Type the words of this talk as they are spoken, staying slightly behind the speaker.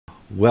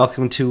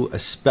Welcome to a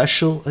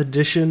special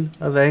edition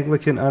of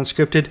Anglican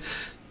Unscripted,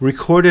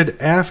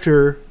 recorded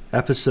after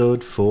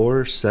episode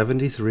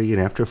 473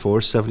 and after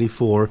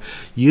 474.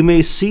 You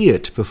may see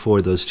it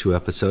before those two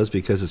episodes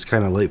because it's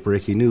kind of late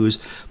breaking news,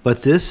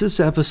 but this is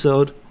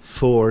episode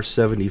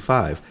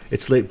 475.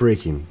 It's late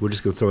breaking. We're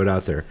just going to throw it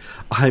out there.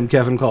 I'm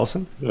Kevin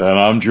Carlson. And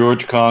I'm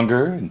George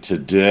Conger, and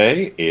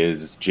today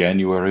is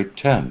January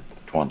 10th,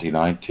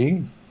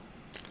 2019.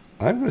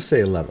 I'm going to say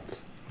 11th.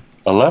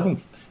 11th.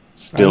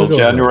 Still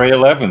January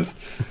 11th.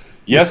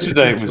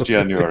 Yesterday was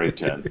January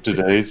 10th.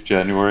 Today's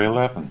January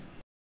 11th.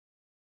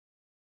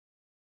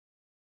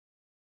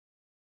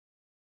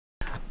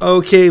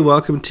 Okay,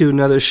 welcome to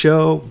another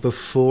show.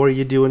 Before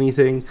you do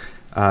anything,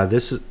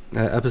 this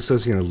episode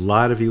is getting a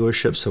lot of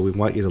viewership, so we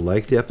want you to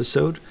like the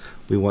episode.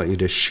 We want you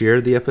to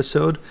share the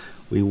episode.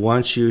 We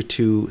want you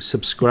to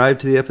subscribe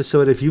to the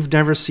episode. If you've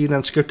never seen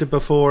Unscripted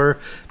before,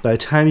 by the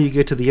time you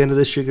get to the end of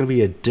this, you're going to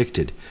be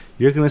addicted.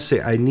 You're going to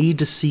say, I need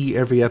to see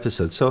every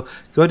episode. So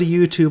go to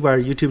YouTube, our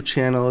YouTube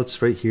channel.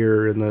 It's right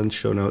here in the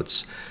show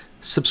notes.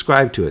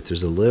 Subscribe to it.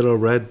 There's a little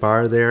red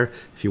bar there.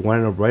 If you want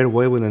to know right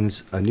away when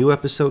there's a new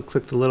episode,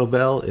 click the little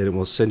bell, and it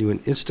will send you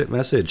an instant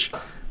message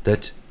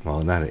that,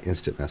 well, not an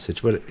instant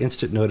message, but an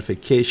instant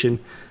notification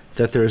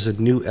that there's a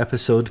new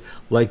episode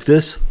like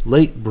this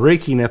late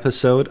breaking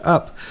episode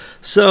up.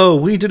 So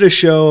we did a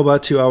show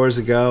about 2 hours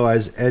ago. I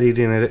was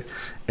editing it,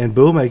 and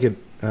boom, I get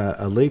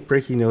a late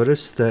breaking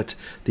notice that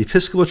the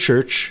Episcopal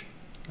Church,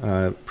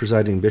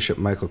 presiding Bishop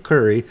Michael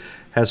Curry,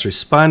 has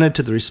responded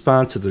to the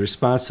response of the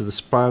response to the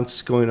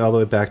response, going all the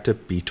way back to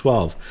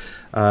B12.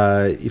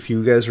 If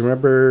you guys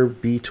remember,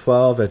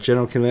 B12 at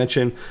General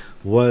Convention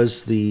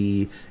was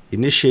the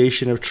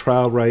initiation of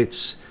trial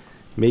rights,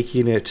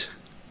 making it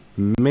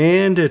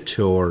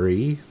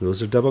mandatory,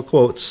 those are double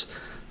quotes,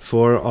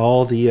 for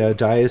all the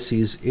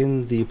dioceses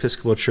in the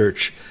Episcopal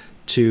Church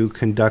to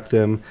conduct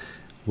them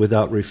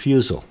without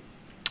refusal.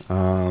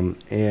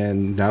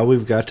 And now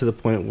we've got to the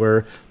point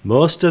where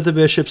most of the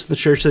bishops in the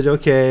church said,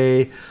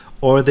 okay,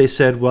 or they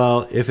said,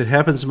 well, if it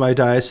happens in my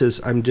diocese,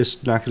 I'm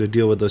just not going to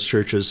deal with those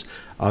churches.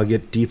 I'll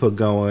get Depot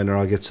going, or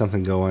I'll get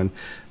something going.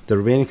 The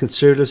remaining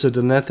conservatives have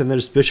done that. Then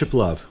there's Bishop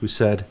Love, who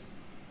said,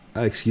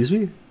 excuse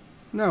me?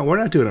 No, we're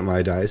not doing it in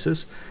my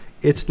diocese.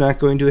 It's not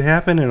going to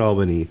happen in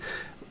Albany.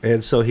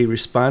 And so he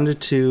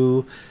responded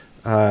to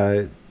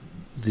the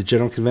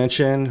General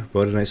Convention,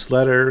 wrote a nice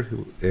letter,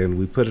 and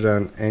we put it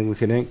on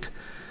Anglican Inc.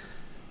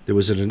 There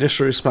was an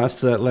initial response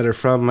to that letter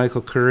from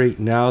Michael Curry.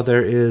 Now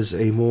there is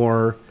a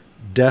more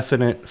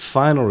definite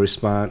final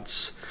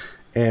response.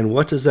 And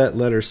what does that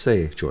letter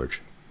say,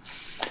 George?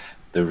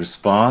 The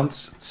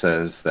response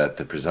says that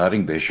the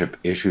presiding bishop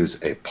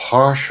issues a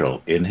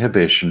partial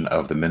inhibition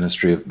of the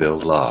ministry of Bill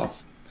Love,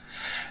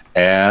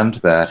 and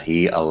that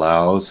he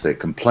allows the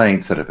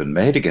complaints that have been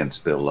made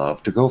against Bill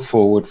Love to go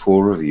forward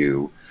for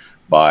review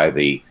by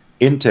the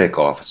intake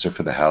officer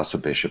for the House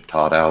of Bishop,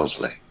 Todd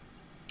Owsley.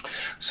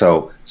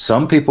 So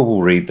some people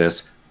will read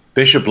this,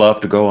 Bishop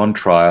Love to go on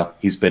trial,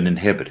 he's been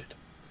inhibited.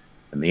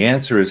 And the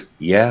answer is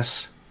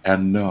yes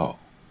and no.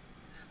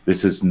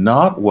 This is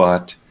not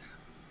what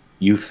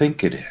you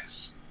think it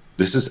is.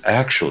 This is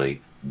actually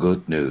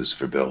good news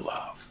for Bill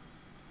Love.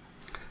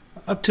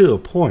 Up to a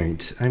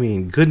point. I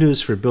mean, good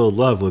news for Bill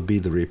Love would be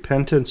the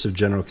repentance of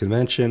General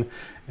Convention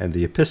and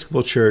the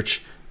Episcopal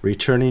Church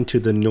returning to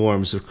the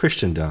norms of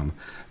Christendom,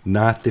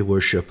 not the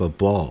worship of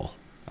Baal.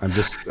 I'm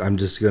just going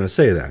to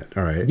say that.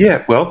 All right.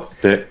 Yeah. Well.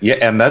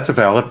 And that's a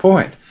valid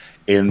point.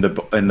 In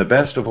the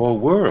best of all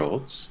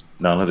worlds,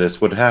 none of this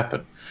would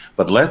happen.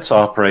 But let's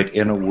operate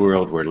in a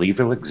world where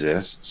evil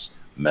exists,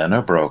 men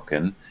are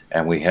broken,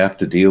 and we have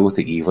to deal with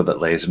the evil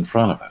that lays in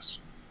front of us.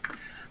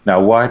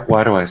 Now, why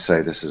do I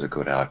say this is a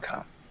good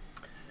outcome?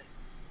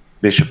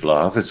 Bishop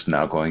Love is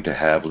now going to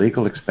have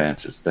legal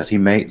expenses that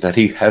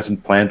he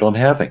hasn't planned on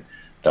having.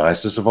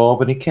 Diocese of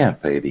Albany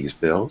can't pay these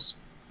bills.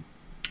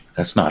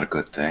 That's not a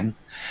good thing.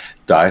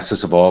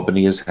 Diocese of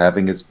Albany is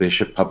having its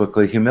bishop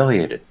publicly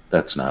humiliated.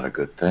 That's not a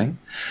good thing.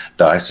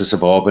 Diocese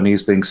of Albany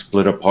is being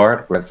split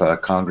apart with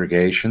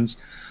congregations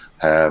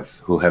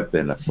who have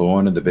been a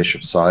thorn in the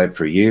bishop's side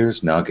for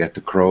years now get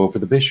to crow over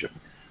the bishop.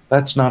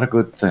 That's not a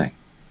good thing.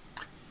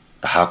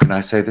 How can I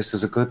say this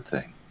is a good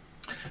thing?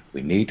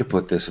 We need to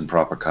put this in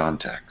proper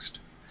context.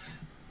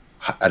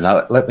 And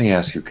now, let me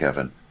ask you,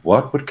 Kevin,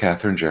 what would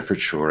Catherine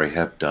Jefferts Schori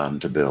have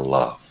done to Bill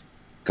Love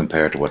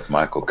compared to what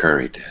Michael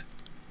Curry did?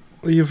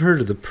 Well, you've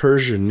heard of the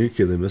Persian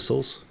nuclear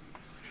missiles.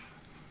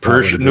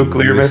 Persian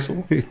nuclear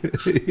missile?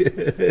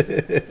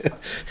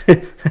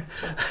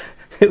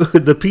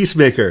 The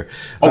Peacemaker.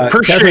 Oh,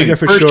 Pershing.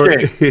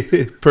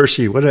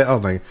 Pershing. What? Oh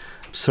my!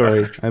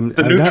 Sorry, I'm not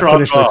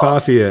finished my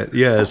coffee yet.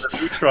 Yes.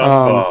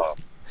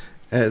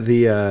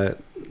 The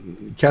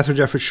Catherine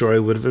Jefferts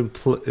Schori would have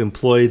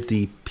employed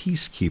the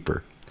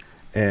peacekeeper,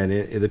 and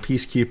the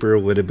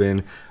peacekeeper would have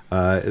been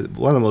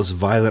one of the most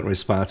violent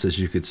responses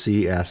you could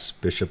see. Ask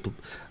Bishop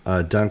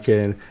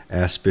Duncan,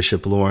 ask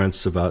Bishop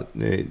Lawrence about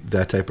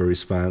that type of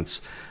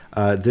response.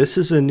 This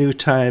is a new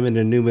time and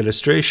a new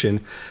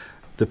administration.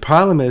 The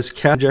problem is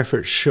Catherine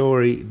Jefferts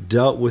Schori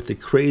dealt with the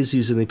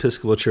crazies in the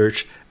Episcopal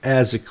Church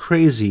as a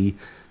crazy.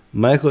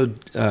 Michael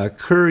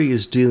Curry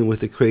is dealing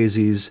with the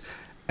crazies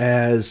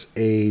as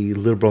a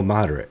liberal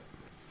moderate.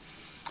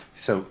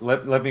 So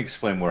let me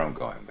explain where I'm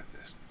going with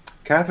this.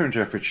 Catherine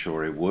Jefferts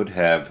Schori would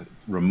have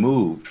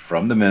removed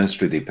from the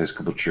ministry of the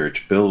Episcopal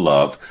Church Bill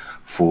Love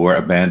for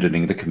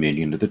abandoning the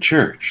communion of the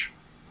church.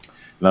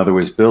 In other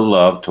words, Bill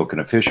Love took an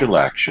official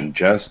action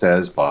just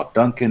as Bob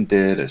Duncan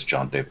did, as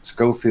John David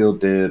Schofield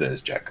did,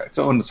 as Jack Hyde,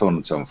 so on and so on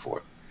and so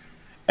forth.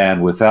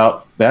 And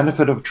without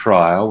benefit of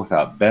trial,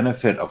 without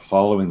benefit of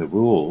following the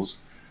rules,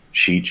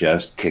 she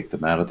just kicked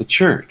them out of the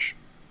church.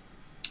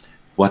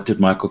 What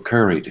did Michael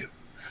Curry do?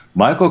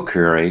 Michael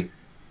Curry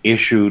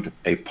issued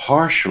a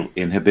partial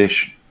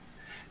inhibition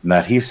in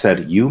that he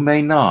said, you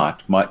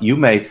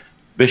may,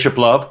 Bishop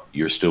Love,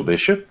 you're still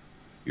bishop.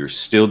 You're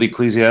still the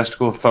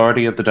ecclesiastical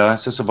authority of the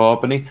Diocese of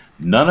Albany.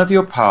 None of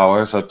your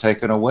powers are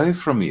taken away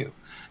from you.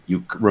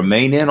 You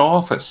remain in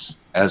office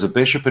as a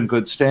bishop in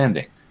good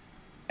standing,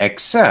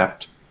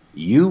 except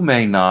you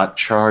may not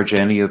charge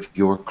any of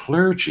your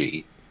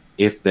clergy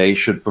if they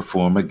should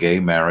perform a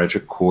gay marriage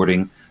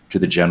according to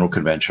the General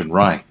Convention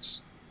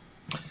rites.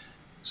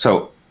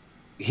 So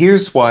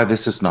here's why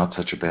this is not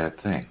such a bad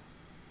thing.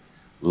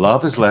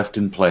 Love is left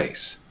in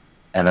place,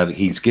 and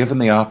he's given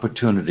the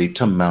opportunity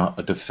to mount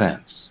a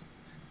defense.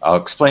 I'll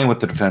explain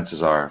what the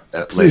defenses are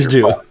Please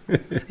later. do.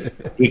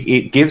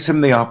 It gives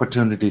him the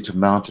opportunity to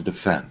mount a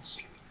defense.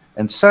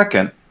 And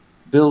second,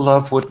 Bill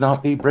Love would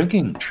not be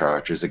bringing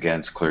charges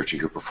against clergy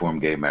who perform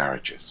gay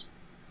marriages.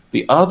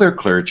 The other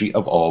clergy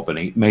of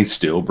Albany may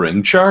still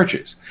bring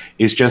charges.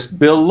 It's just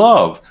Bill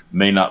Love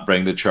may not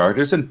bring the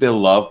charges, and Bill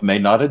Love may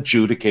not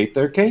adjudicate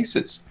their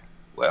cases.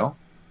 Well,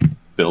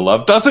 Bill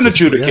Love doesn't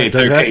adjudicate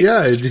their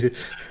cases.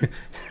 Yeah.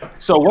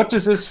 So what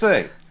does this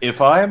say? If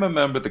I am a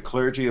member of the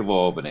clergy of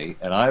Albany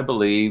and I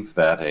believe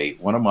that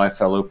one of my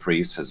fellow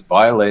priests has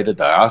violated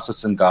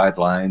diocesan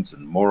guidelines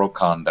and moral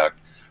conduct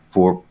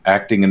for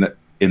acting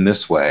in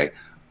this way,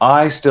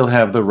 I still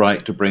have the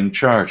right to bring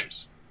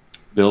charges.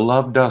 Bill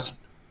Love doesn't.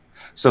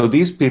 So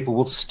these people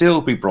will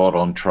still be brought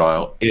on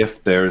trial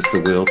if there is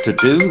the will to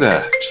do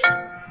that.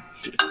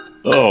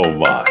 Oh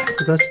my.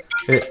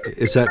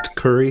 Is that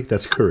Curry?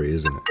 That's Curry,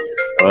 isn't it?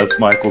 Oh, that's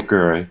Michael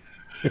Curry.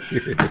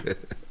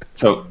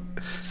 So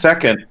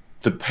second,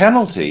 the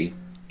penalty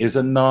is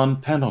a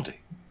non-penalty.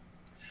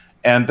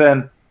 And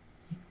then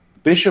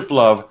Bishop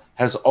Love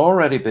has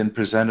already been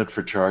presented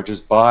for charges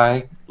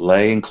by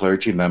lay and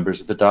clergy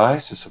members of the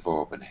Diocese of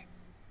Albany.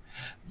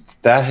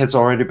 That has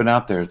already been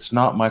out there. It's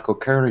not Michael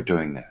Curry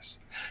doing this.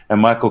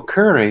 And Michael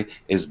Curry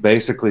is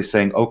basically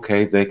saying,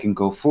 okay, they can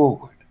go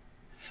forward.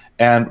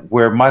 And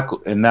where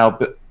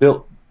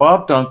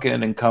Bob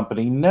Duncan and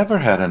company never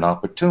had an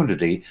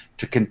opportunity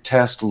to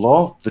contest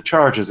the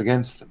charges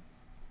against them.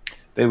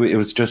 It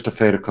was just a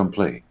fait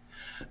accompli.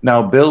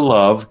 Now, Bill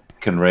Love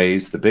can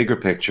raise the bigger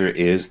picture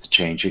is the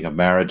changing of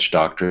marriage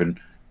doctrine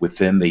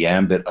within the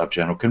ambit of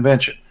General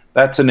Convention.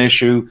 That's an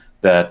issue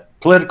that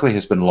politically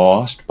has been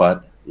lost,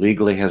 but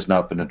legally has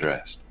not been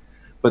addressed.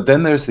 But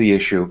then there's the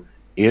issue,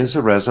 is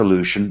a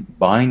resolution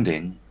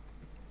binding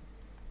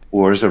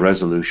or is a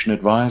resolution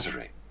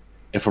advisory?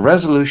 If a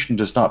resolution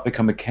does not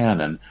become a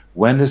canon,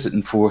 when is it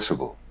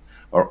enforceable?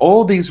 Are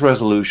all these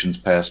resolutions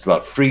passed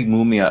about free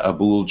Mumia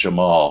Abul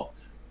Jamal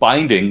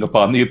binding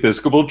upon the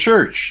Episcopal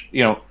Church?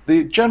 You know,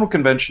 the General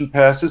Convention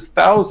passes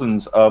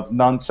thousands of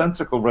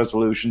nonsensical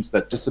resolutions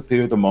that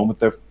disappear the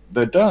moment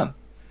they're done.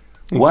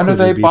 When are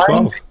they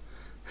binding?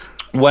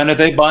 When are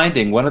they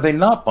binding? When are they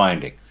not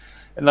binding?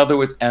 In other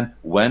words, and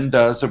when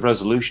does a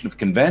resolution of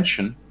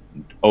convention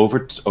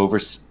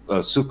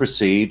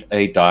supersede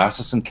a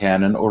diocesan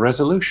canon or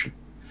resolution?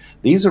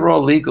 These are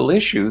all legal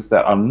issues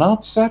that are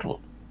not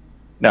settled.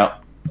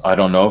 Now, I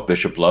don't know if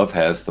Bishop Love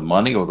has the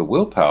money or the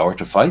willpower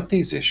to fight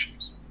these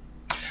issues.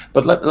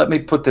 But let me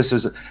put this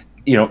as,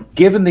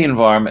 given the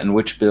environment in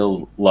which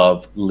Bill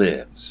Love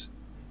lives,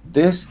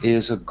 this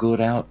is a good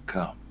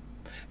outcome.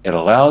 It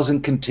allows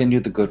him to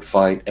continue the good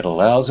fight. It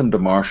allows him to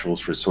marshal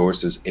his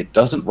resources. It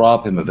doesn't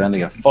rob him of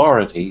any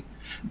authority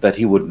that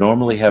he would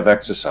normally have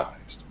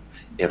exercised.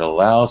 It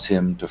allows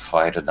him to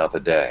fight another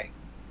day.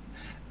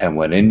 And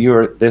when in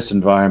this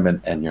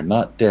environment and you're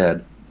not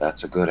dead,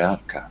 that's a good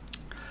outcome.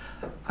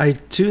 I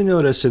do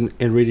notice in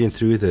reading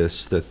through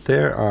this that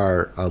there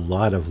are a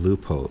lot of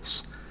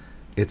loopholes.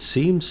 It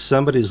seems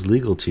somebody's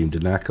legal team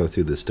did not go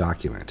through this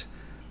document.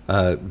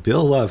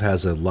 Bill Love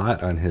has a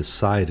lot on his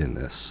side in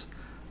this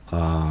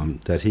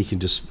that he can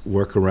just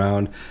work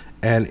around.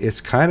 And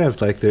it's kind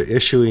of like they're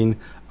issuing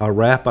a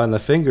rap on the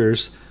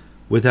fingers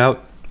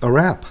without a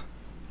rap.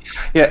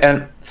 Yeah,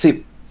 and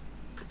see,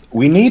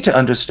 we need to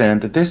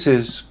understand that this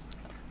is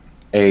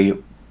a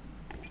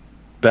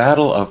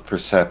battle of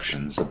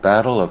perceptions, a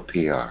battle of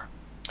PR.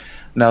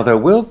 Now, there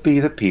will be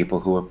the people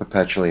who are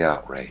perpetually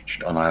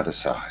outraged on either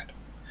side.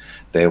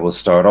 They will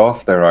start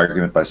off their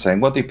argument by saying,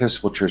 well, the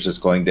Episcopal Church is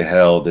going to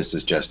hell. This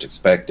is just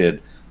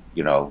expected.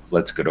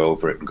 Let's get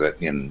over it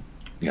and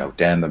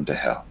damn them to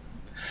hell.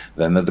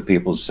 Then there are the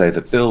people who say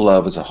that Bill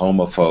Love is a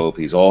homophobe,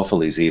 he's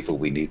awful, he's evil,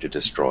 we need to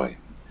destroy him.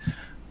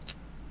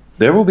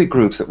 There will be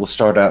groups that will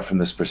start out from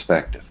this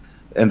perspective.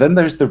 And then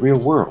there's the real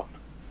world.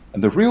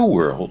 And the real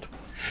world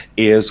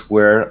is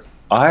where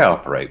I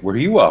operate, where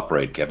you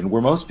operate, Kevin,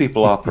 where most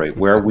people operate,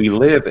 where we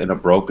live in a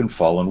broken,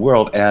 fallen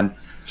world. And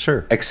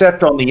Sure.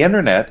 except on the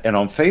internet and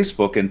on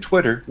Facebook and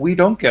Twitter, we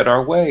don't get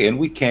our way and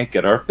we can't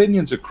get our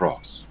opinions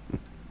across.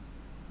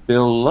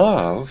 Bill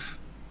Love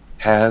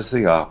has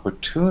the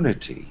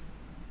opportunity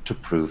to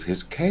prove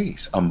his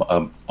case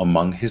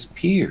among his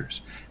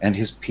peers. And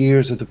his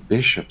peers are the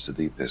bishops of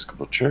the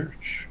Episcopal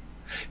Church.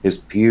 His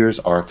peers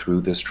are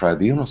through this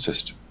tribunal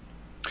system.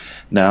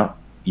 Now,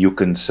 you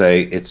can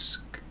say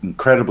it's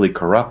incredibly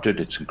corrupted,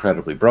 it's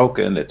incredibly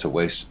broken, it's a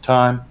waste of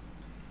time.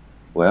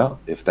 Well,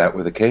 if that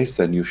were the case,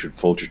 then you should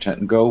fold your tent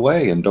and go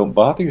away and don't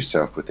bother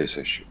yourself with this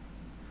issue.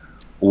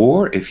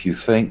 Or if you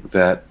think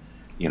that,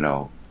 you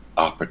know,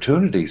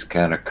 opportunities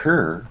can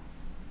occur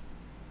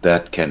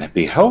that can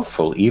be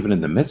helpful even in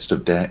the midst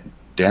of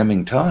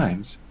damning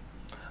times,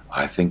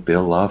 I think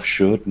Bill Love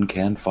should and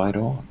can fight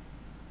on.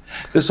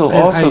 This will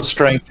also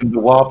strengthen the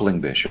wobbling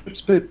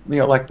bishops, but, you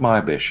know, like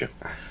my bishop,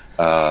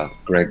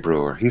 Greg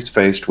Brewer. He's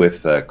faced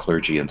with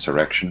clergy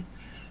insurrection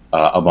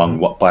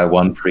by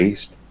one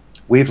priest.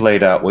 We've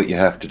laid out what you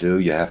have to do.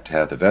 You have to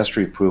have the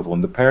vestry approval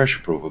and the parish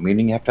approval,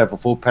 meaning you have to have a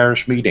full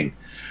parish meeting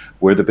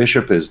where the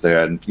bishop is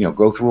there and, you know,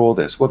 go through all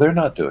this. Well, they're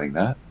not doing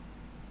that.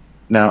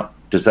 Now,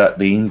 does that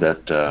mean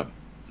that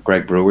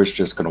Greg Brewer's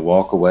just going to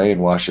walk away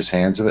and wash his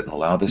hands of it and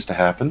allow this to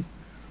happen?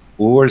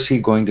 Or is he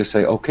going to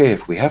say, okay,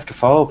 if we have to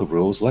follow the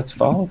rules, let's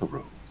follow the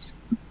rules?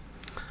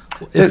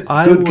 Good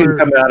can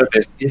come out of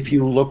this if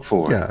you look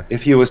for it.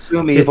 If you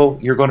assume evil,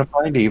 you're going to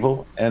find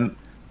evil, and,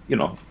 you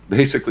know,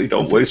 basically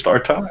don't waste our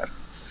time.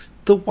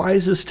 The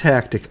wisest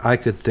tactic I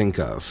could think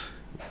of,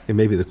 and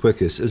maybe the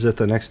quickest, is at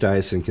the next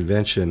diocesan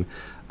convention,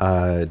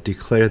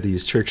 declare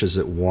these churches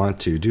that want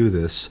to do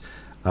this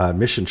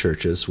mission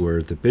churches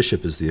where the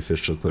bishop is the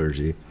official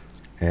clergy,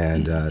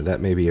 and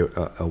that may be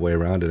a way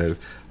around it.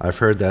 I've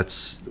heard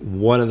that's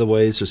one of the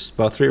ways. There's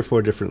about 3 or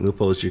 4 different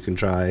loopholes you can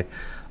try.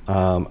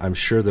 I'm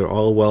sure they're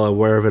all well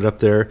aware of it up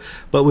there.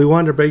 But we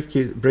wanted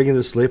to bring in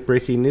this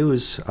late-breaking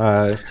news.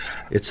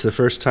 It's the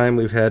first time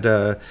we've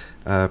had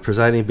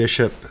presiding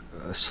bishop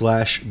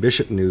 /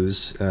 bishop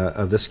news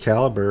of this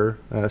caliber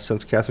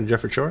since Catherine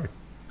Jefferts Schori.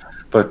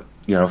 But,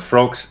 you know,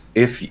 folks,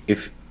 if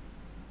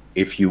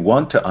you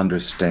want to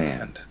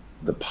understand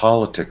the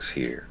politics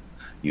here,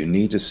 you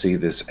need to see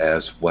this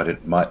as what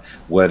it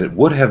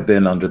would have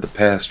been under the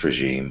past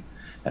regime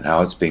and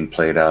how it's being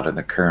played out in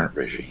the current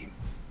regime.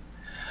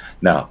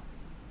 Now,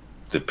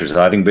 the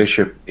presiding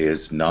bishop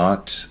is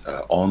not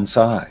on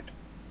side.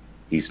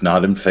 He's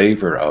not in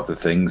favor of the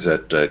things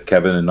that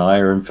Kevin and I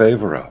are in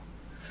favor of.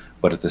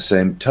 But at the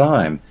same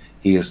time,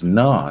 he is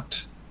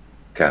not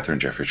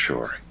Catherine Jefferts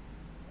Schori.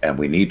 And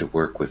we need to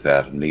work with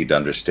that and need to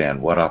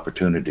understand what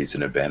opportunities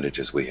and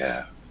advantages we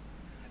have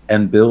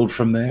and build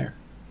from there.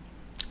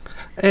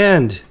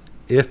 And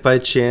if by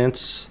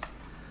chance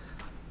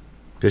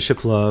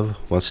Bishop Love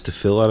wants to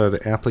fill out an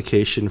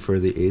application for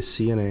the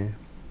ACNA,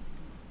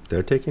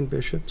 they're taking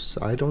bishops.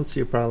 I don't see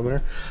a problem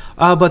there.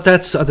 But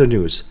that's other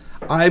news.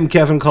 I'm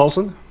Kevin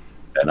Carlson.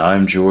 And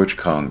I'm George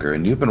Conger,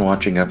 and you've been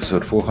watching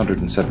episode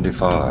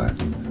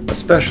 475, a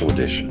special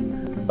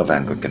edition of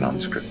Anglican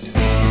Unscripted.